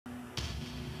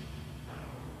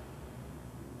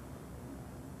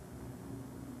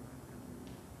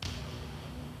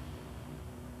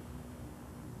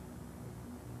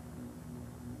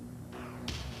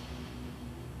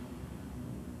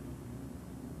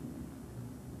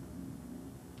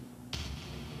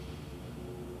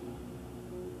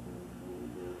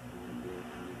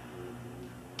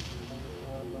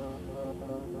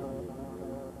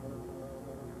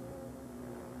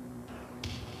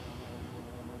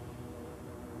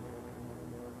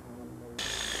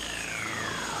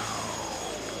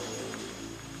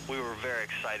very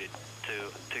excited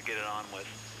to get it on with,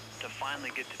 to finally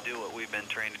get to do what we've been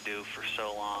trained to do for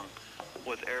so long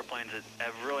with airplanes that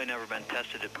have really never been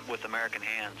tested with American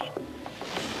hands.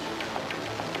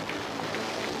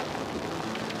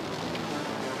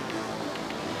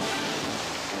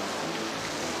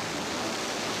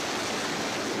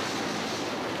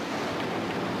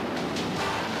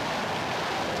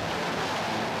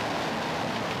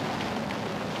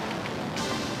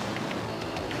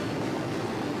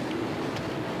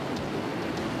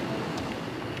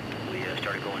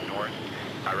 Started going north.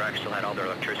 Iraq still had all their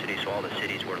electricity, so all the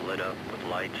cities were lit up with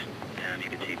lights. You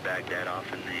could see Baghdad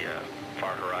off in the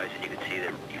far horizon. You could see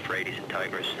the Euphrates and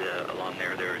Tigris along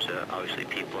there. There's obviously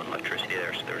people and electricity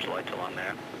there, so there's lights along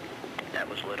there. That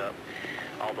was lit up.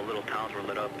 All the little towns were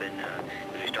lit up, and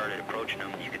as we started approaching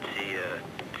them, you could see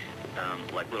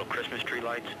like little Christmas tree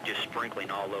lights just sprinkling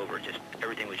all over. Just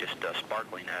everything was just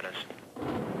sparkling at us.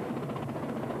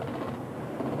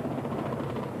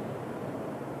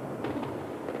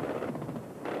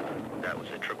 That was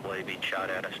a AAA being shot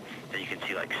at us. And you can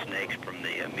see like snakes from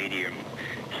the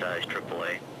medium-sized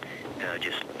AAA,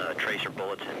 just tracer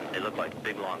bullets, and they look like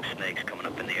big long snakes coming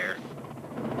up in the air.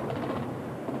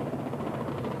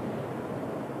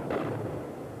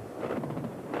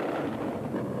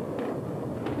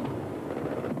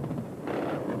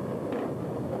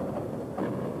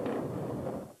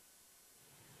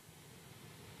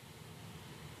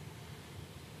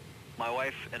 My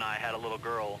wife and I had a little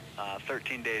girl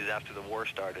 13 days after the war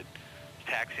started,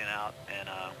 taxiing out, and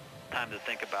time to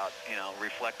think about,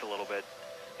 reflect a little bit,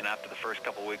 after the first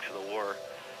couple weeks of the war.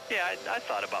 Yeah, I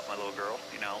thought about my little girl,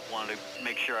 wanted to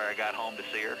make sure I got home to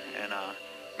see her, and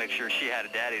make sure she had a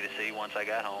daddy to see once I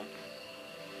got home.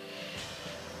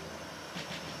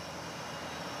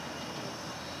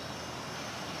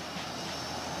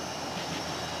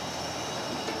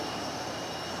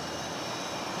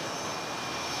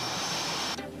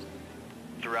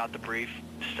 Throughout the brief,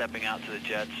 stepping out to the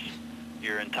jets,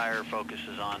 your entire focus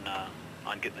is on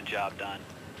getting the job done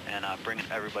and bringing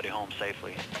everybody home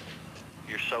safely.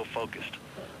 You're so focused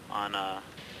on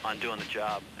doing the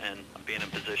job and being in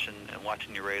position and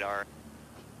watching your radar.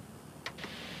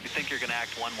 You think you're going to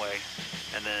act one way,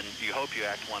 and then you hope you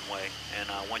act one way, and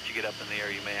once you get up in the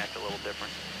air, you may act a little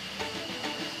different.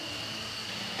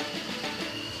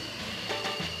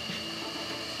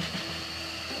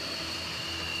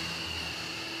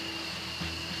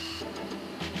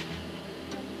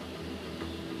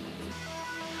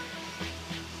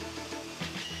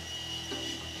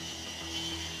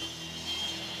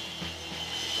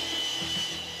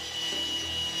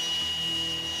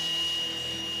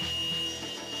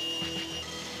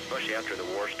 Especially after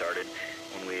the war started,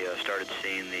 when we started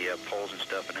seeing the polls and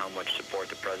stuff and how much support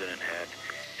the president had.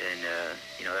 And,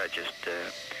 that just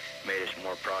made us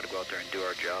more proud to go out there and do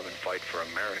our job and fight for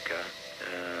America,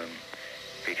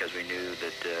 because we knew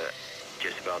that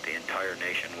just about the entire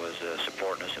nation was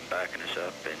supporting us and backing us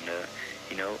up. And,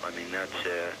 that's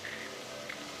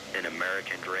an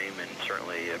American dream, and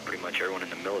certainly pretty much everyone in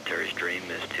the military's dream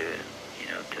is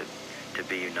to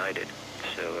be united.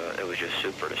 So it was just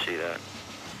super to see that.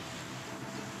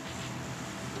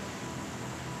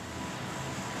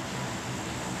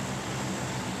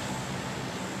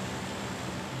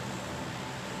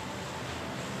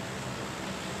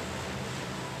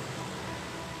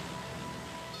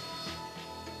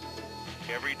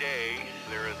 Every day,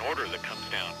 there is an order that comes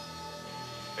down.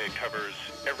 It covers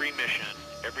every mission,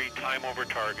 every time over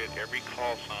target, every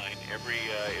call sign,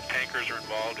 if tankers are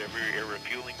involved, every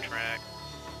refueling track.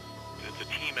 It's a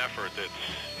team effort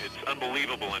it's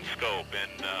unbelievable in scope,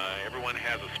 and everyone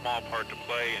has a small part to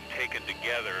play, and taken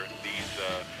together,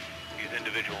 these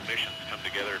individual missions come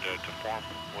together to form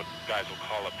what guys will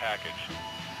call a package.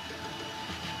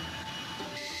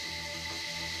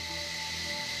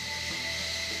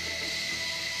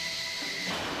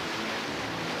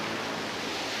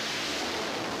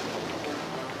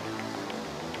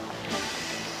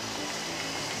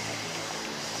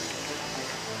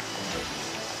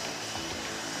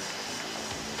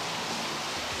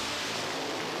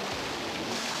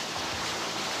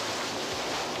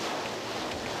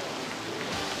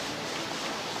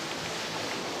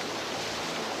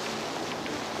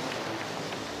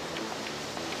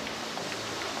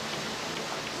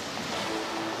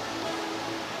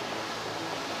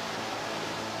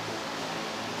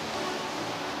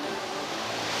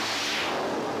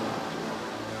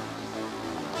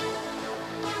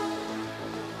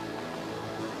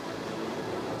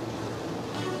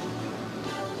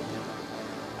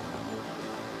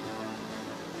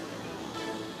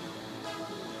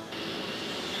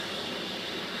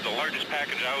 largest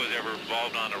package I was ever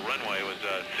involved on a runway was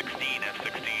 16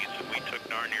 F-16s, and we took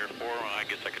darn near I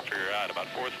guess I could figure out, about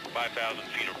 5,000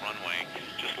 feet of runway,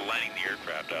 just lining the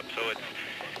aircraft up. So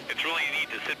it's really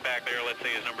neat to sit back there, let's say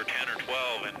as number 10 or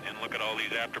 12, and look at all these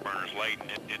afterburners light,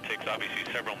 and it takes obviously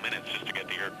several minutes just to get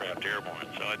the aircraft airborne.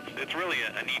 So it's really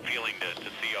a neat feeling to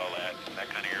see all that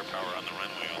kind of air power on the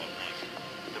runway all at once.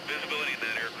 The visibility in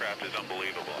that aircraft is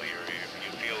unbelievable. You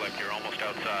feel like you're almost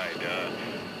outside,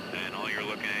 and all you're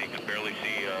looking at, you can barely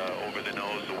see over the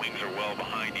nose. The wings are well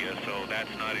behind you, so that's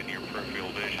not in your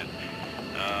peripheral vision.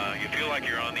 You feel like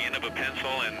you're on the end of a pencil,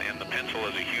 and the pencil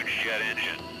is a huge jet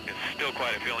engine. It's still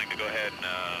quite a feeling to go ahead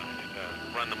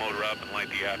and run the motor up and light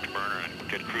the afterburner and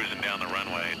get cruising down the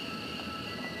runway.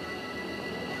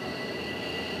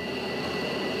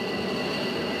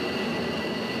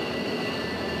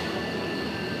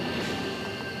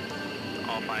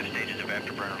 All 5 stages of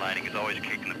afterburner lighting is always a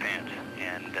kick in the pants,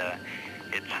 and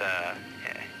it's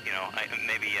you know,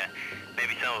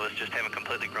 maybe some of us just haven't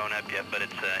completely grown up yet, but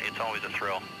it's always a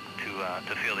thrill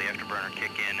to feel the afterburner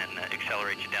kick in and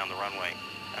accelerate you down the runway,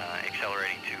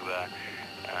 accelerating to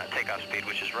takeoff speed,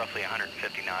 which is roughly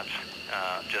 150 knots,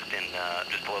 just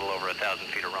a little over 1,000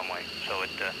 feet of runway. So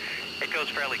it goes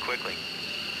fairly quickly.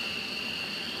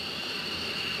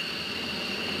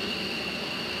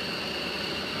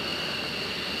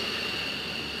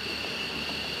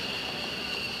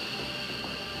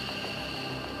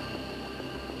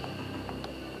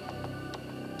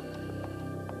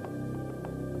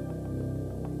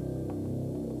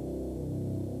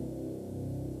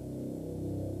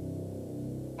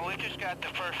 We just got the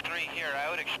first 3 here.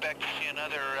 I would expect to see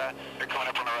another... They're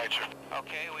coming up on the right, sir.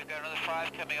 Okay, we've got another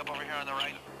 5 coming up over here on the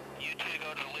right. You 2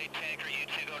 go to the lead tanker, you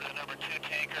 2 go to the number 2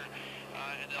 tanker,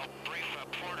 and they'll brief a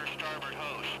port or starboard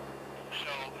hose.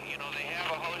 So, you know, they have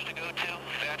a hose to go to.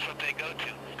 That's what they go to.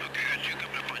 Okay, got 2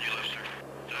 coming up on your left, sir.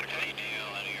 Is that a good deal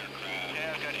out of your craft?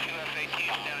 Yeah, I've got 2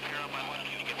 F-18s down here on my left.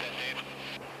 Can you get that, Dave?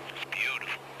 It's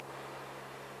beautiful.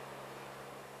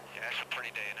 Yeah, it's a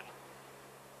pretty day, isn't it?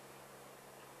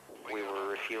 We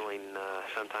were refueling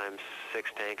sometimes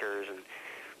 6 tankers and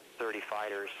 30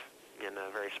 fighters in a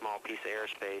very small piece of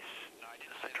airspace,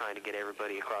 trying to get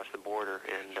everybody across the border,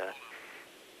 and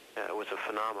it was a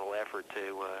phenomenal effort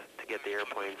to get the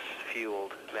airplanes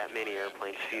fueled, that many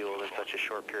airplanes fueled in such a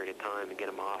short period of time, and get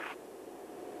them off.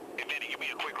 Hey, Benny, give me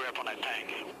a quick rep on that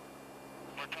tank.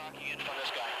 We're talking in On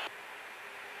this guy.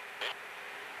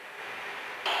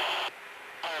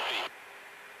 100 feet.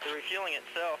 The refueling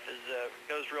itself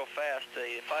goes real fast.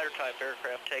 The fighter-type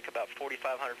aircraft take about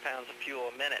 4,500 pounds of fuel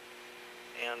a minute,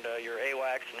 and your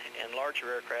AWACS and larger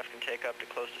aircraft can take up to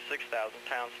close to 6,000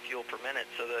 pounds of fuel per minute,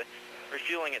 so the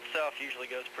refueling itself usually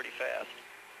goes pretty fast.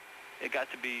 It got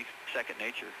to be second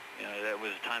nature. You know, that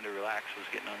was time to relax, was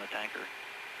getting on the tanker.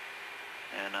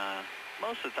 And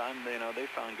most of the time, you know, they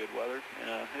found good weather.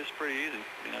 It was pretty easy.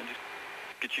 You know, just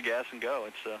get your gas and go.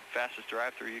 It's the fastest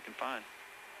drive-through you can find.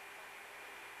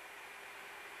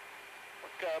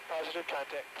 positive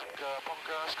contact.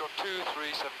 Bunker, Scott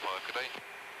 237, good day.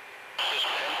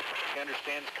 He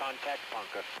understands contact,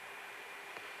 Bunker.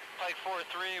 Flight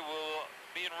 43 will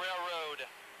be in railroad.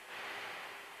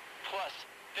 Plus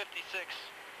 56.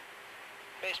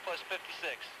 Base plus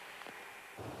 56.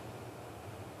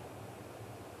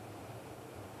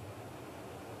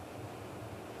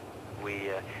 We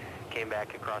came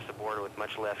back across the border with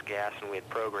much less gas than we had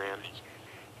programmed,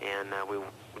 and we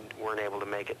weren't able to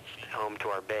make it home to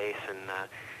our base, and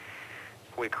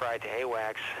we cried to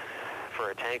AWACS for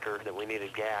a tanker that we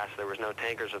needed gas. There was no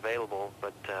tankers available,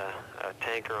 but a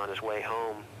tanker on his way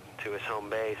home to his home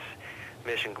base,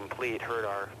 mission complete, heard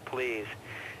our pleas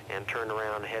and turned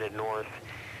around and headed north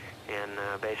and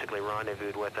basically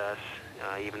rendezvoused with us,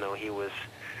 even though he was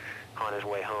on his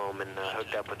way home, and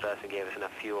hooked up with us and gave us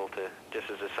enough fuel to, just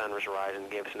as the sun was rising,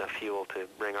 gave us enough fuel to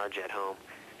bring our jet home.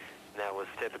 And that was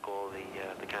typical of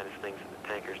the kind of things that the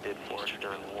tankers did for us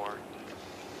during the war.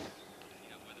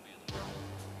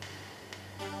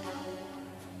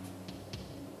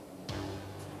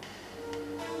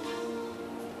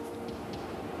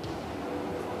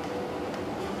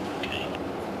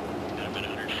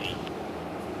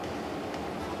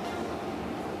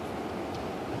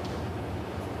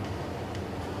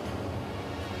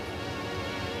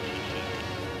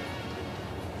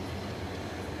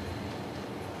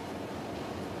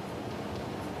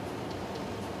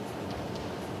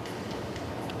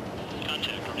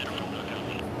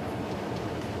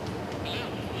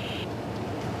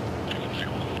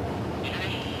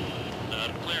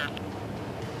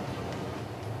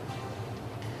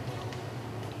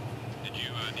 Did you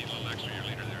need a little extra? Your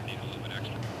leader there need a little bit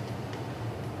extra.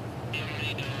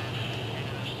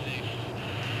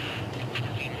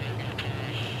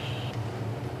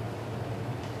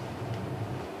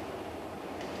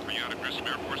 out of Grissom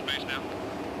Air Force Base now?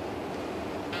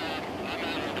 I'm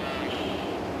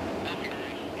out of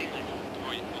England. Oh,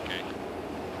 okay.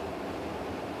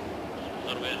 A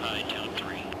little bit high, count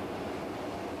 3.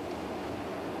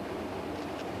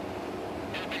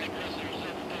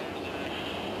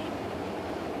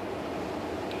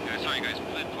 Yeah, I saw you guys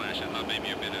flip flash. I thought maybe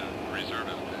a bit of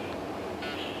reservist.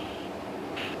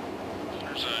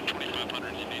 There's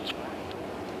 2,500 you need some more.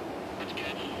 That's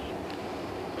good.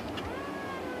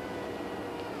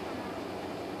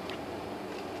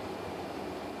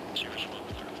 Serious one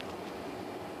through.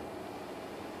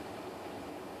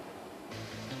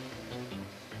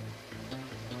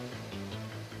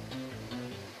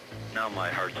 Now my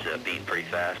heart's beating pretty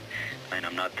fast, and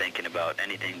I'm not thinking about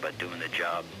anything but doing the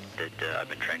job that I've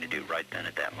been trying to do right then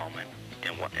at that moment,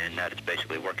 and that it's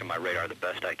basically working my radar the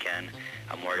best I can.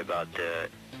 I'm worried about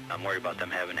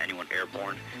them having anyone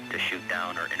airborne to shoot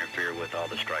down or interfere with all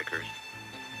the strikers.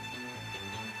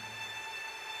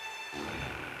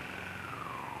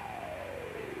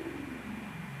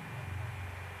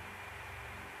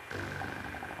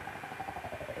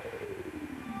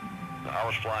 I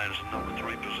was flying as the number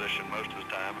 3 position most of the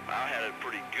time. I had it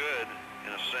pretty good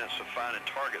in a sense of finding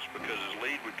targets because his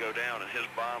lead would go down and his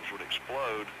bombs would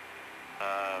explode.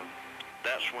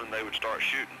 That's when they would start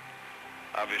shooting.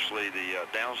 Obviously, the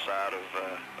downside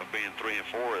of being 3 and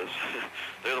 4 is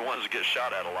they're the ones that get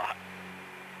shot at a lot.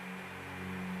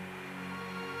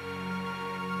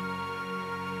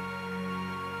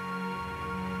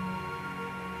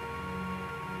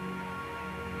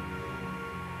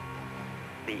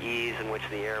 The ease in which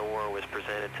the air war was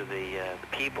presented to the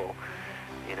people,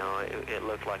 you know, it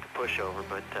looked like a pushover,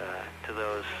 but to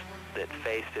those that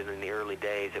faced it in the early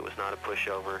days, it was not a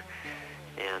pushover.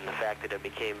 And the fact that it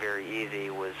became very easy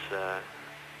was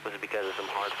because of some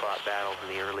hard-fought battles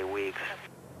in the early weeks.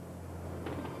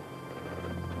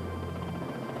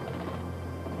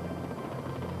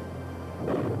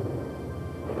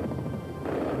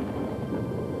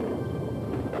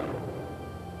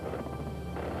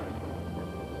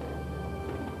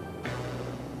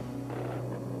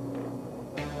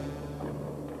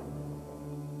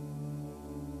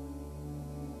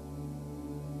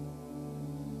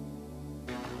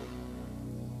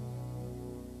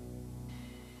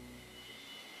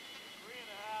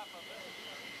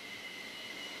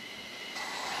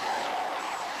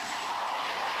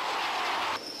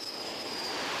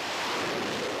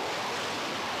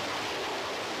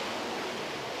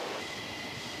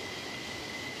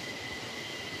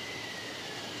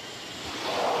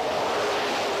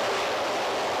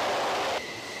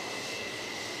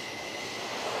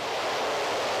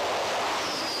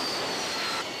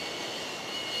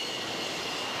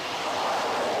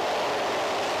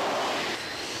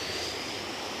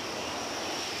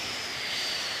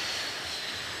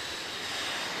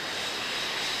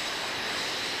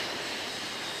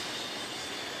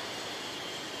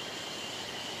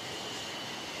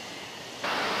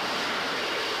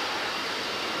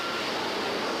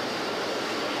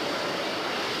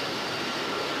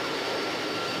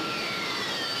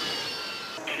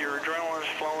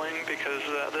 flowing because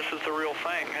this is the real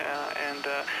thing, and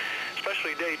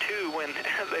especially day two when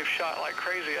they've shot like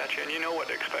crazy at you and you know what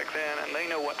to expect then and they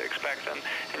know what to expect, and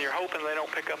you're hoping they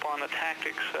don't pick up on the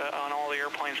tactics on all the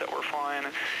airplanes that we're flying.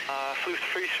 Flew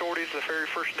 3 sorties the very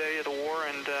first day of the war,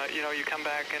 and you know, you come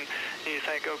back and you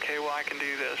think, okay, well, I can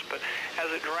do this. But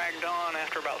as it dragged on,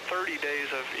 after about 30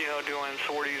 days of, you know, doing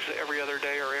sorties every other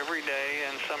day or every day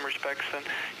in some respects, then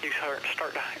you start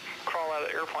to crawl out of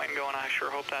the airplane going, I sure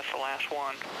hope that's the last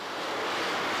one.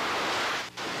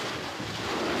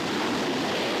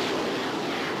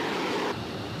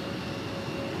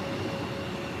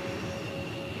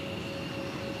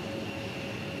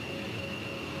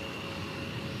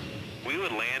 We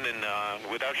would land and,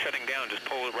 without shutting down, just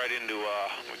pull it right into,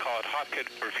 we call it hot pit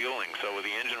refueling. So with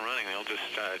the engine running, they'll just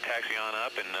taxi on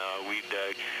up, and we'd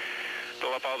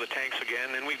fill up all the tanks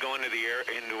again. Then we'd go into the air,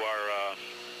 into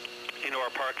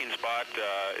our parking spot.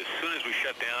 As soon as we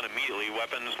shut down, immediately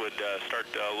weapons would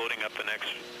start loading up the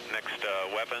next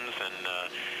weapons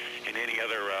and any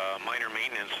other minor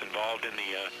maintenance involved in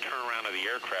the turnaround of the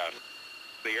aircraft.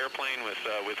 The airplane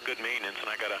with good maintenance, and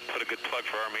I got to put a good plug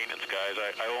for our maintenance guys.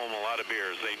 I owe them a lot of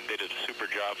beers. They did a super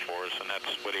job for us, and that's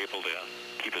what able to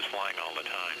keep us flying all the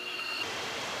time.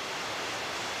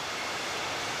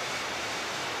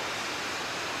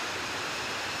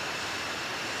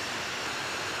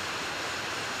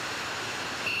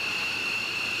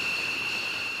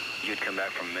 You'd come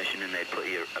back from a mission and they'd put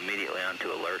you immediately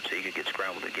onto alert so you could get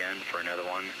scrambled again for another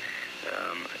one.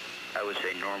 I would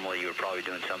say normally you were probably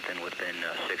doing something within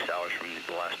 6 hours from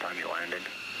the last time you landed.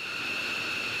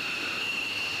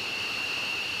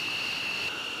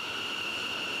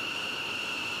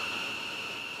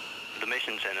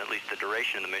 missions, and at least the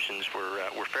duration of the missions,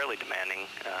 were fairly demanding,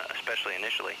 especially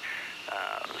initially.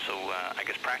 I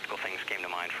guess practical things came to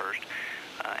mind first.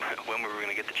 When we were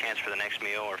going to get the chance for the next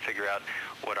meal, or figure out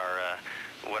what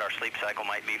our sleep cycle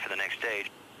might be for the next day.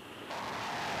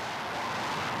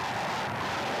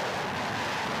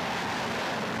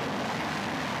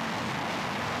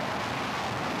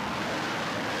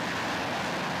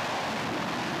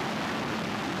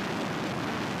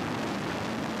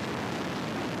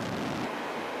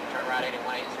 Route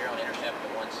 8180, intercept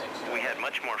the 160. We had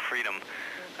much more freedom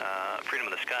of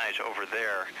the skies over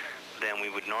there than we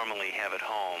would normally have at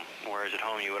home. Whereas at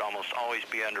home you would almost always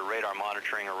be under radar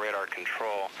monitoring or radar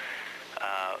control.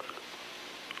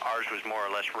 Ours was more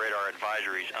or less radar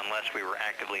advisories unless we were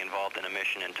actively involved in a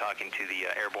mission and talking to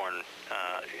the airborne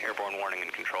warning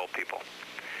and control people.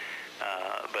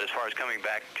 But as far as coming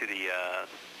back to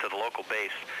the local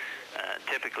base,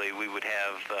 typically we would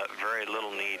have very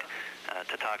little need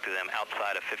to talk to them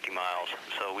outside of 50 miles.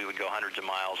 So we would go hundreds of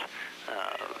miles,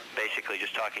 basically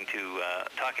just talking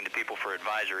to people for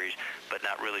advisories, but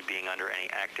not really being under any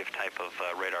active type of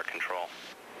radar control.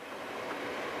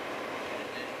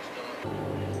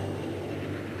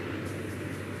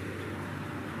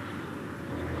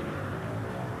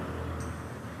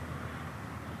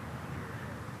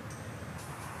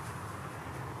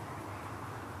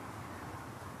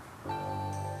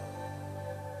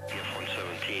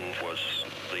 Was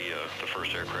the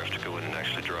first aircraft to go in and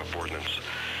actually drop ordnance.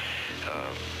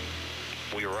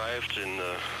 We arrived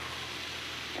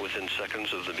within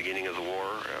seconds of the beginning of the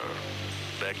war.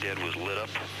 Baghdad was lit up.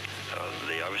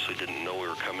 They obviously didn't know we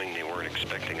were coming. They weren't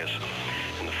expecting us.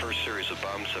 And the first series of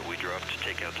bombs that we dropped to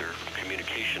take out their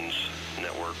communications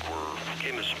network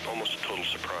came as almost a total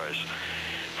surprise.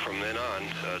 From then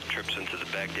on, trips into the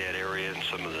Baghdad area and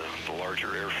some of the larger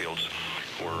airfields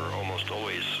were almost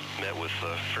always met with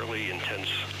fairly intense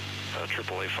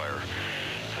AAA fire.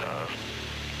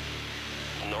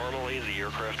 Normally, the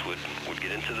aircraft would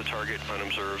get into the target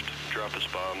unobserved, drop its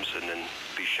bombs, and then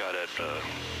be shot at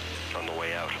on the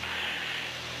way out.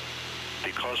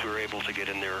 Because we were able to get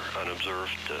in there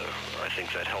unobserved, I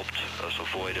think that helped us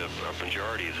avoid a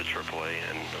majority of the AAA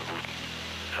and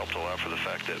helped allow for the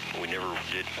fact that we never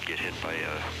did get hit by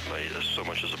so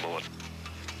much as a bullet.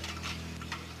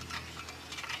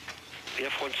 The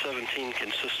F-117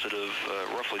 consisted of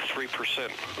roughly 3%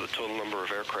 of the total number of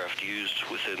aircraft used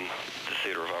within the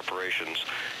theater of operations,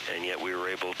 and yet we were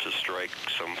able to strike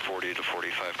some 40 to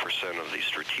 45% of the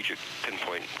strategic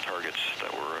pinpoint targets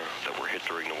that were hit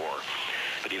during the war.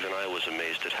 But even I was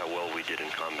amazed at how well we did in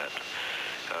combat.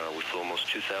 We flew almost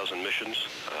 2,000 missions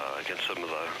against some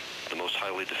of the most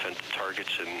highly defended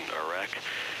targets in Iraq,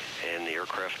 and the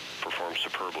aircraft performed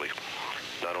superbly.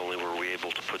 Not only were we able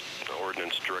to put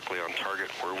ordnance directly on target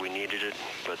where we needed it,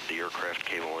 but the aircraft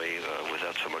came away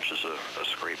without so much as a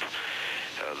scrape.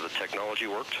 The technology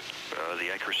worked,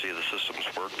 the accuracy of the systems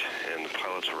worked, and the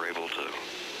pilots were able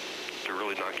to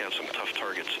really knock out some tough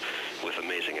targets with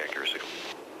amazing accuracy.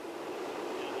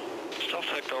 Stealth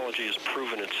technology has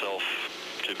proven itself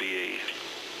to be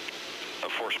a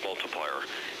force multiplier.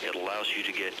 It allows you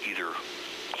to get either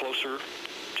closer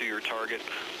to your target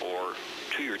or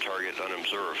to your target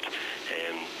unobserved.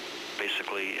 And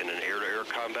basically in an air-to-air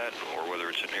combat, or whether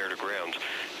it's an air-to-ground,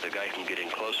 the guy who can get in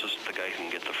closest, the guy who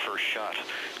can get the first shot,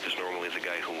 is normally the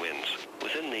guy who wins.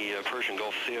 Within the Persian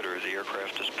Gulf theater, the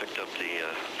aircraft has picked up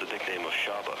the nickname of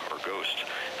Shaba, or Ghost.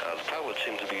 The pilots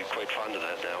seem to be quite fond of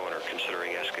that now and are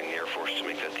considering asking the Air Force to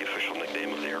make that the official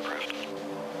nickname of the aircraft.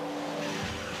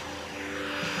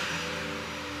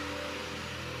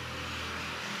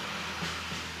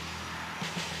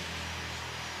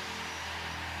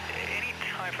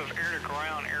 Of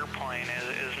air-to-ground airplane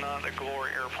is not a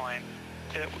glory airplane.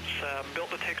 It was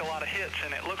built to take a lot of hits,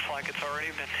 and it looks like it's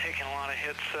already been taking a lot of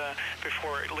hits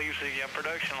before it leaves the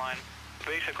production line.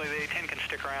 Basically, the A-10 can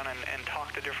stick around and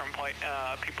talk to different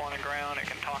people on the ground. It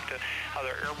can talk to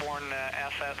other airborne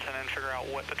assets and then figure out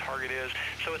what the target is.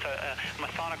 So it's a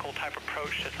methodical type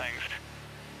approach to things.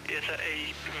 It's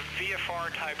a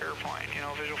VFR type airplane,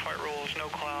 visual flight rules, no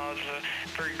clouds,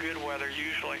 very good weather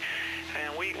usually.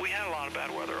 And we had a lot of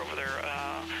bad weather over there.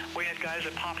 We had guys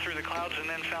that popped through the clouds and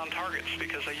then found targets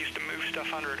because they used to move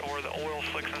stuff under it, or the oil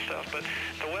slicks and stuff. But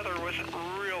the weather wasn't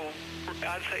real.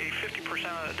 I'd say 50%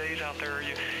 of the days out there,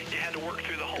 you had to work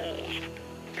through the holes.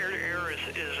 Air-to-air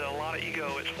is a lot of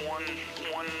ego. It's one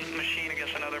machine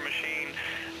against another machine.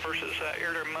 Versus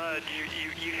air-to-mud,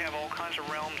 you have all kinds of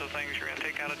realms of things. You're going to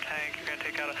take out a tank, you're going to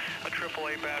take out a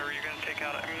AAA battery, you're going to take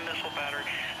out a missile battery.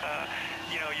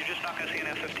 You're just not going to see an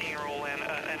F-15 roll in,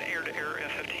 an air-to-air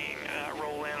F-15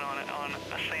 roll in on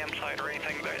a SAM site or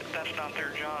anything. That's not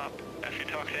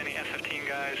talk to any F-15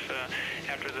 guys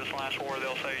after this last war,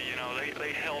 they'll say, you know,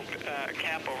 they held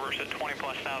cap over us at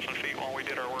 20,000+ feet while we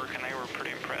did our work, and they were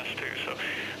pretty impressed too. So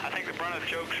I think the brunt of the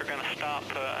jokes are going to stop.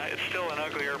 It's still an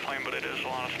ugly airplane, but it is a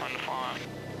lot of fun to fly.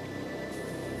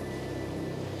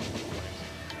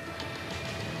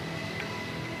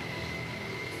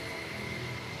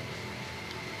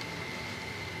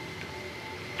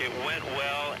 It went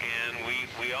well, and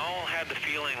we all had the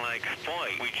feeling like,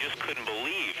 boy, we just couldn't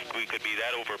believe we could be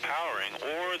that overpowering,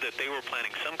 or that they were planning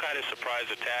some kind of surprise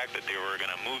attack, that they were going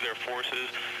to move their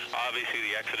forces. Obviously,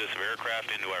 the exodus of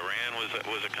aircraft into Iran was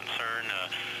a concern.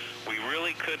 We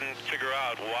really couldn't figure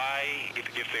out why,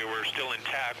 if they were still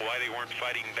intact, why they weren't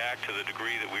fighting back to the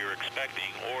degree that we were expecting,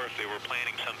 or if they were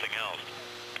planning something else.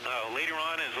 Later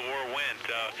on, as the war went,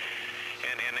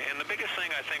 and the biggest thing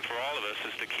I think for all of us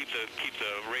is to keep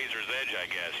the razor's edge, I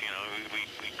guess. You know,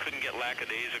 we couldn't get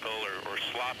lackadaisical or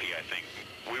sloppy, I think.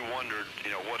 We wondered, you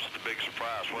know, what's the big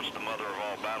surprise? What's the mother of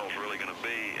all battles really going to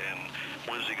be? And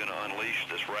when's he going to unleash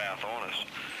this wrath on us?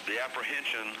 The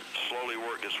apprehension slowly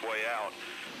worked its way out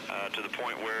to the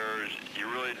point where you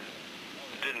really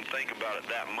didn't think about it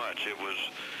that much. It was,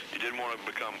 you didn't want to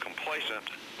become complacent,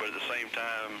 but at the same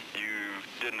time, you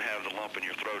didn't have the lump in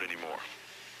your throat anymore.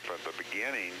 At the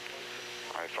beginning,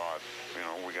 I thought, you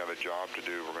know, we got a job to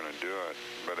do, we're going to do it.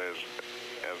 But as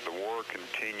the war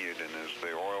continued and as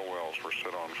the oil wells were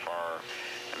set on fire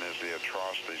and as the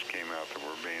atrocities came out that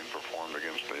were being performed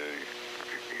against the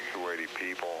Kuwaiti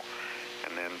people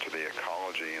and then to the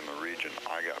ecology in the region,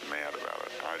 I got mad about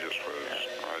it. I just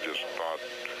thought,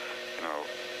 you know,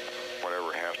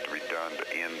 whatever has to be done to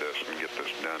end this and get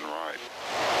this done right.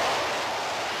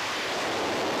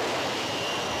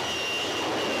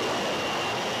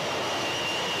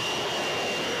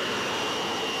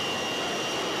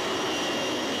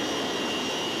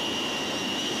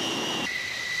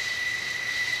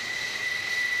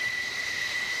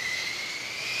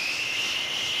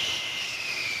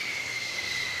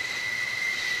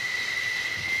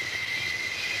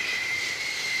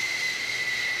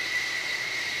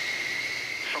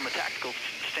 From a tactical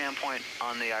standpoint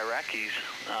on the Iraqis'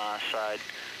 side,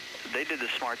 they did the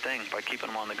smart thing by keeping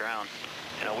them on the ground.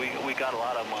 You know, we got a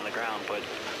lot of them on the ground, but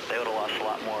they would have lost a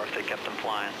lot more if they kept them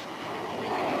flying.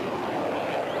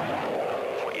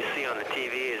 What you see on the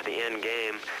TV is the end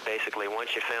game. Basically,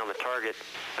 once you found the target,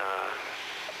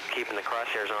 keeping the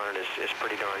crosshairs on it is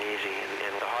pretty darn easy.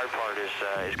 And the hard part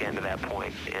is getting to that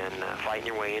point and fighting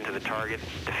your way into the target,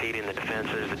 defeating the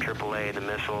defenses, the AAA, the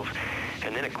missiles,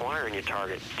 and then acquiring your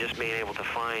target, just being able to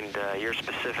find your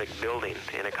specific building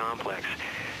in a complex.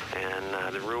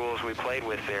 And the rules we played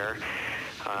with there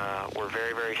were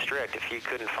very, very strict. If you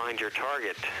couldn't find your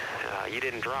target, you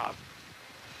didn't drop.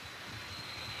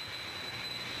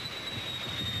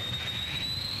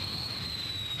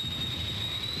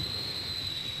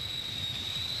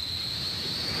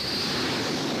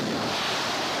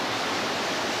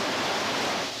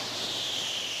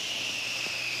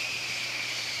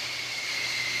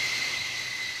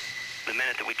 The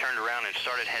minute that we turned around and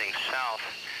started heading south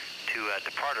to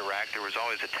depart Iraq, there was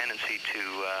always a tendency to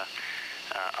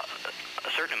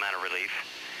a certain amount of relief.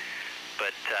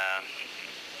 But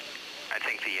I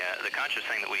think the conscious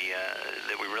thing that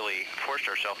we really forced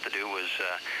ourselves to do was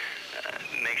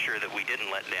make sure that we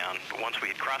didn't let down. But once we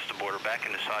had crossed the border back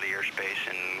into Saudi airspace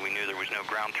and we knew there was no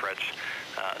ground threats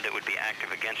that would be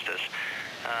active against us,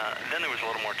 then there was a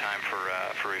little more time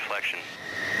for reflection.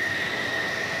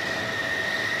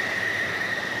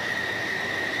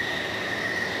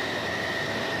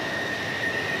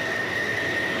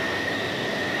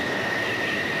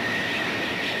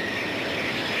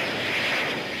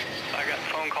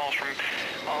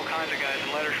 From all kinds of guys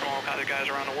and letters from all kinds of guys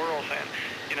around the world saying,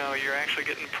 you know, you're actually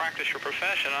getting to practice your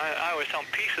profession. I always tell them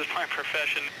peace is my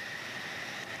profession.